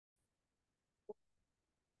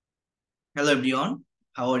Hello everyone,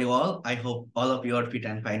 how are you all? I hope all of you are fit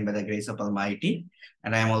and fine by the grace of Almighty,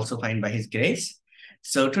 and I am also fine by His grace.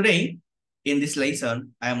 So today, in this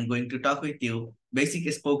lesson, I am going to talk with you basic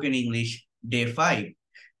spoken English day 5,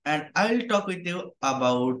 and I will talk with you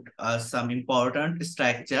about some important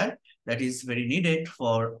structure that is very needed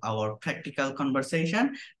for our practical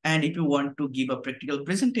conversation. And if you want to give a practical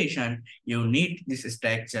presentation, you need this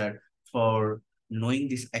structure for knowing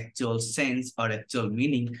this actual sense or actual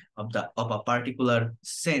meaning of a particular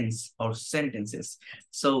sense or sentences.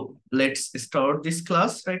 So let's start this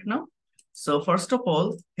class right now. So first of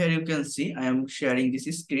all, here you can see I am sharing this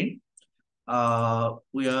screen.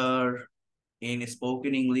 We are in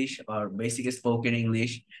spoken English or basic spoken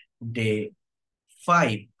English day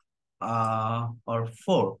 5 or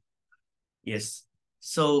 4. Yes.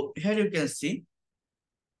 So here you can see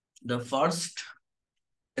the first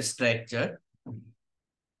structure.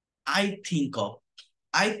 I think of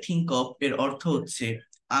I think of এর অর্থ হচ্ছে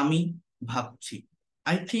আমি ভাবছি।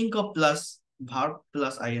 I think of plus verb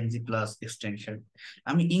plus ING plus extension.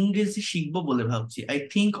 আমি ইংরেজি শিখবো বলে ভাবছি। I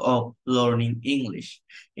think of learning English।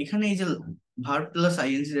 এখানে এই যে ভার্ব প্লাস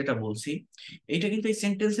আইএনজি যেটা বলছি, এটা কিন্তু এই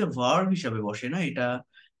সেন্টেন্সে ভার্ব হিসাবে বসে না, এটা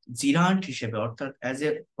জিরান্ট হিসেবে, অর্থাৎ as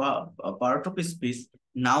a part of speech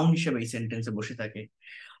noun হিসেবে এই সেন্টেন্সে বসে থাকে।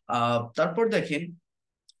 তারপর দেখেন,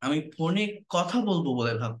 আমি ফোনে কথা বলবো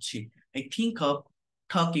বলে ভাবছি। I think of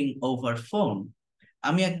talking over phone.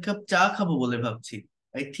 আমি এক কাপ চা খাবো বলে ভাবছি।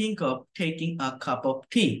 I think of taking a cup of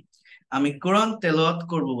টি। আমি কোরআন তেলাওয়াত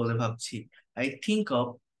করবো বলে ভাবছি। I think of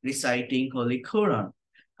reciting Holi কোরআন।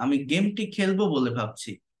 আমি গেমটি খেলবো বলে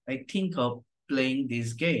ভাবছি। I think of playing this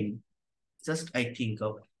game. Just I think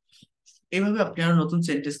of. এইভাবে আপনি আরো নতুন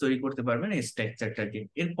সেন্টেন্স তৈরি করতে পারবেন এই স্ট্রাকচারটাকে।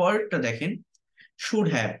 এর পরেরটা দেখেন, শুড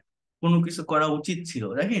হ্যাভ, কোনো কিছু করা উচিত ছিল।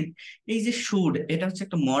 দেখেন, এই যে শুড, এটা হচ্ছে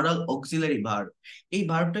একটা মরাল অক্সিলারি ভার্ব। এই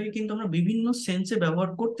ভার্বটাকে কিন্তু আমরা বিভিন্ন সেন্সে ব্যবহার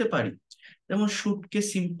করতে পারি। যেমন শুডকে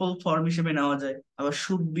সিম্পল ফর্ম হিসেবে নেওয়া যায়, আবার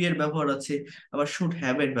শুড বি এর ব্যবহার আছে, আবার শুড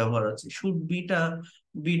হ্যাভ এর ব্যবহার আছে। শুড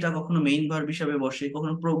বিটা কখনো মেইন ভার্ব হিসাবে বসে,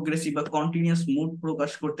 কখনো প্রোগ্রেসিভ বা কন্টিনিউয়াস মুড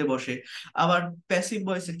প্রকাশ করতে বসে। আবার প্যাসিভ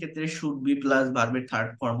ভয়েসের ক্ষেত্রে শুড বি প্লাস ভার্বের থার্ড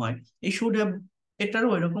ফর্ম হয়। এই শুড হ্যাভ এটারও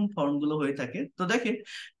ওইরকম ফর্ম গুলো হয়ে থাকে। তো দেখেন,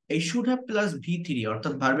 এই শুড হ্যাভ প্লাস ভি3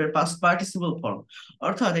 অর্থাৎ ভার্বের পাস্ট পার্টিসিপল ফর্ম।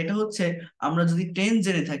 অর্থাৎ এটা হচ্ছে, আমরা যদি টেন্স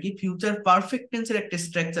জেনে থাকি, ফিউচার পারফেক্ট টেন্সের একটা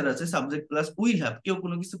স্ট্রাকচার আছে, সাবজেক্ট প্লাস উইল হ্যাভ, কেউ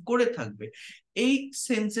কোনো কিছু করে থাকবে। এই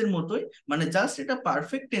সেন্সের মতোই, মানে জাস্ট এটা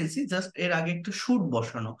পারফেক্ট টেন্সই, জাস্ট এর আগে একটু শুড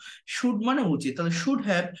বসানো। শুড মানে উচিত, তাহলে শুড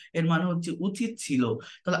হ্যাভ এর মানে হচ্ছে উচিত ছিল।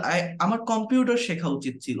 তাহলে আমার কম্পিউটার শেখা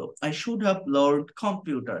উচিত ছিল। I should have learned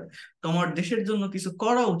computer. তোমার দেশের জন্য কিছু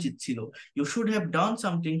করা উচিত ছিল। You should have done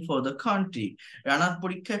something for the country. রানার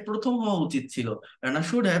পরীক্ষায় প্রথম হওয়া উচিত ছিল। Rana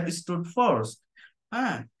should have stood first.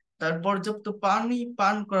 হ্যাঁ, তার পর্যাপ্ত পানি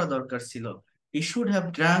পান করা দরকার ছিল। He should have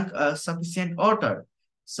drunk sufficient water.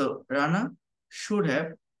 So Rana should have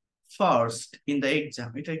first in the exam.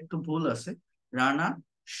 এটা একটু ভুল আছে। Rana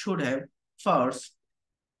should have first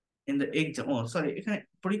in the exam. O sorry, এখানে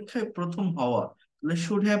পরীক্ষায় প্রথম হওয়া, তাহলে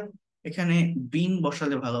শুড হ্যাভ এখানে বিন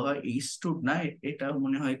বসালে ভালো হয়, এই স্টুড না, এটা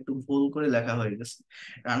মনে হয় একটু ভুল করে লেখা হয়ে গেছে।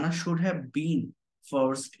 Rana should have been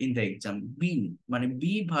first in the exam. বিন মানে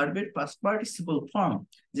বি ভার্বের পাস্ট পার্টিসিপল ফর্ম,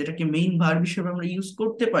 যেটাকে মেইন ভার্ব হিসেবে আমরা ইউজ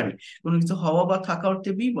করতে পারি। কোনো কিছু হওয়া বা থাকা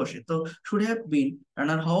অর্থে বি বসে, তো শুড হ্যাভ বিন,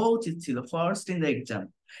 রানার হওয়া উচিত ছিল ফার্স্ট ইন দ্য এক্সাম।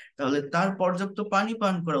 তাহলে তার পর্যাপ্ত পানি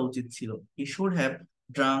পান করা উচিত ছিল। He should have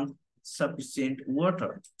drunk sufficient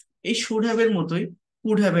water. এই শুড হ্যাভ এর মতোই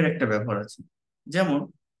কুড হ্যাভ এর একটা ব্যবহার আছে। যেমন,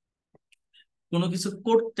 কোনো কিছু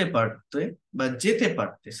করতে পারতে বা যেতে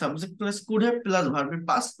পারতে, subject plus could have plus ভার্বের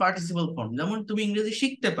পাস্ট পার্টিসিপল ফর্ম। যেমন তুমি ইংরেজি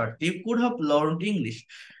শিখতে পারতে, you could have learned English.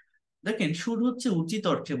 দেখেন, শুড হচ্ছে উচিত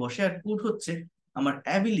অর্থে বসে, আর কুড হচ্ছে আমার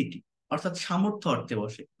অ্যাবিলিটি অর্থাৎ সামর্থ্য অর্থে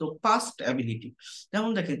বসে, তো পাস্ট অ্যাবিলিটি। যেমন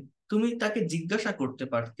দেখেন, তুমি তাকে জিজ্ঞাসা করতে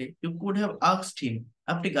পারতে, ইউ কুড হ্যাভ আস্কড হিম।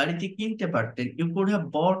 আপনি গাড়িটি কিনতে পারতেন, you could have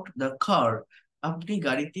bought the car. আপনি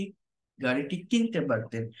গাড়িটি কিনতে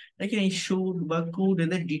পারতেন। দেখেন, এই শুড বা কুড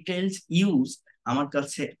এদের ডিটেলস ইউজ আমার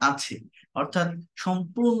কাছে আছে। অর্থাৎ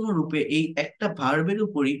সম্পূর্ণরূপে এই একটা ভার্বের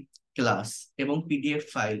উপরই ক্লাস এবং পিডিএফ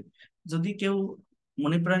ফাইল। যদি কেউ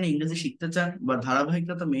মনে প্রাণে ইংরেজি শিখতে চান বা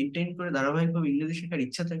ধারাবাহিকতা মেনটেন করে ধারাবাহিকভাবে ইংরেজি শেখার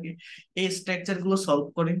ইচ্ছা থাকে, এই স্ট্রাকচার গুলো সলভ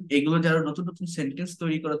করেন, এগুলো যারা নতুন নতুন সেন্টেন্স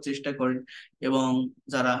তৈরি করার চেষ্টা করেন, এবং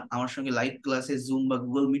যারা আমার সঙ্গে লাইভ ক্লাসে জুম বা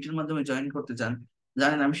গুগল মিটের মাধ্যমে জয়েন করতে চান,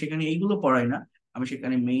 জানেন আমি সেখানে এইগুলো পড়াই না, আমি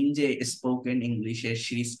সেখানে মেইন যে স্পোকেন ইংলিশের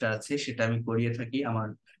সিরিজটা আছে সেটা আমি করিয়ে থাকি। আমার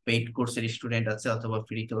পেইড কোর্সের স্টুডেন্ট আছে অথবা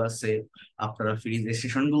ফ্রি ক্লাসে আপনারা ফ্রি যে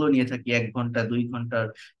সেশন গুলো নিয়ে থাকি, 1 ঘন্টা 2 ঘন্টার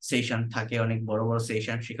সেশন থাকে, অনেক বড় বড়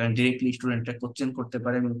সেশন, সেখানে ডিরেক্টলি স্টুডেন্টরা কোশ্চেন করতে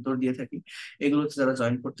পারে, আমি উত্তর দিয়ে থাকি। এগুলোতে যারা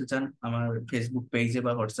জয়েন করতে চান আমার ফেসবুক পেজে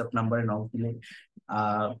বা হোয়াটসঅ্যাপ নাম্বারে নক দিলে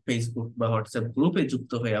ফেসবুক বা হোয়াটসঅ্যাপ গ্রুপে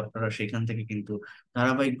যুক্ত হয়ে আপনারা সেখান থেকে কিন্তু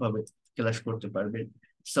ধারাবাহিকভাবে ক্লাস করতে পারবেন।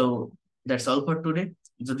 So that's all for today.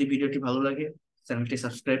 যদি ভিডিওটি ভালো লাগে চ্যানেলটি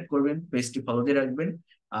সাবস্ক্রাইব করবেন, পেজটি ফলো দিয়ে রাখবেন।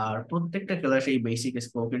 আর প্রত্যেকটা ক্লাসে এই বেসিক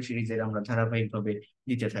স্পোকেন সিরিজের আমরা ধারাবাহিকভাবে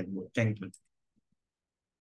দিতে থাকবো। Thank you.